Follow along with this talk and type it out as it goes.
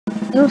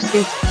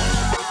Oopsie.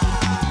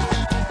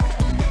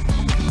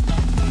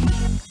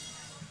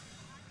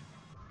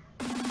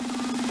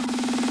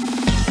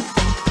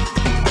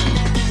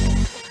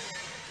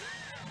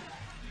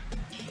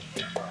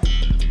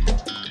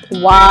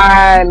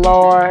 Why,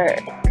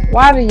 Lord?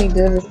 Why do you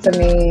do this to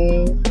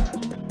me?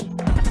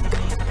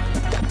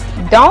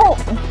 Don't.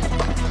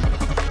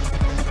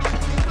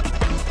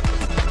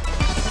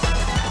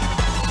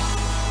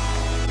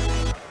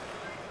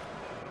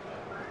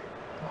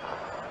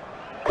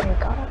 Thank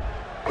God.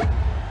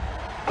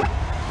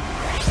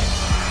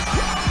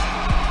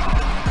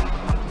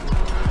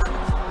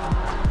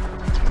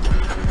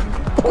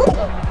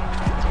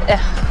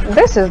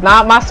 This is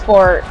not my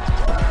sport.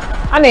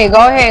 I need to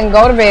go ahead and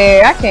go to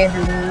bed. I can't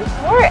do this.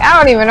 I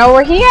don't even know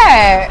where he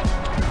at.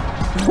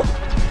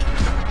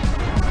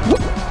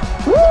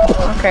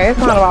 Okay, it's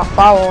not about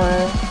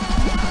following.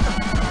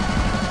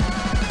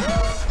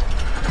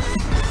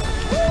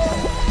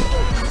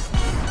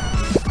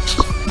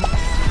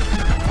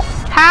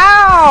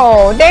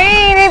 How?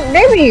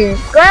 They be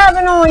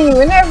grabbing on you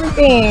and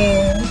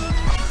everything.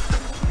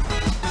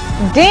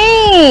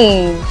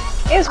 Dang!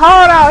 It's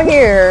hard out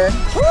here.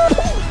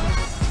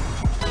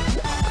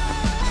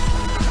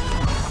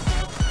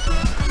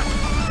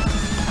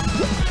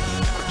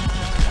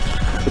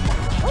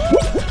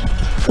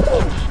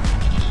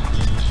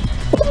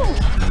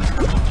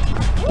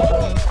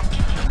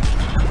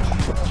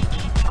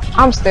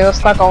 I'm still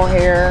stuck on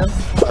here.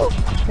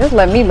 Just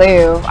let me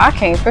live. I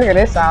can't figure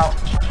this out.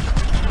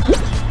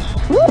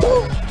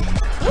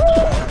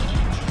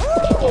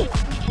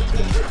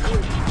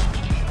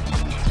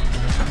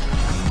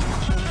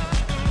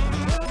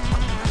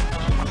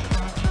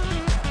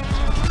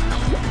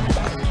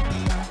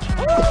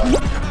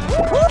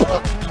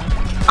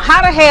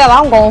 How the hell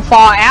I'm gonna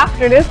fall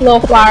after this little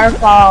flyer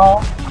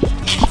fall?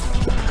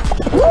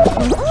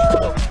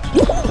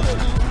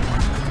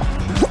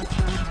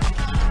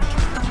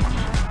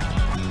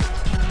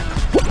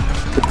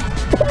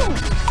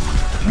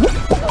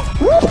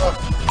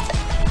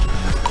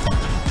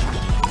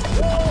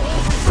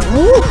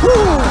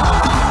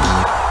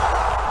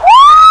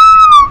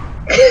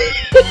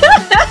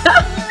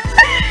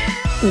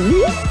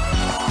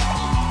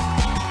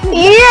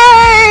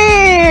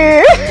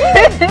 Yay!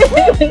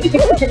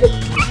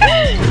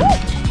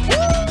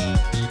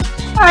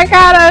 I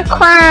got a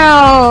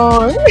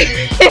crown.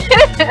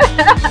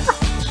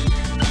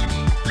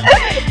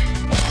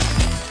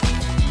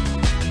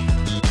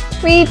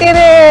 We did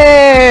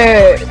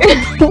it.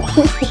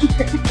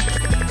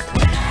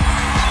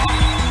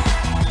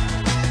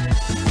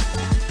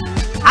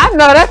 I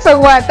know that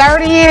took what,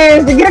 30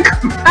 years to get a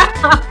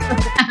crown.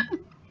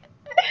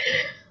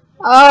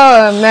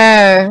 Oh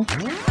man,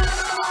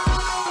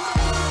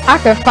 I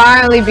could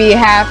finally be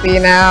happy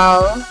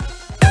now.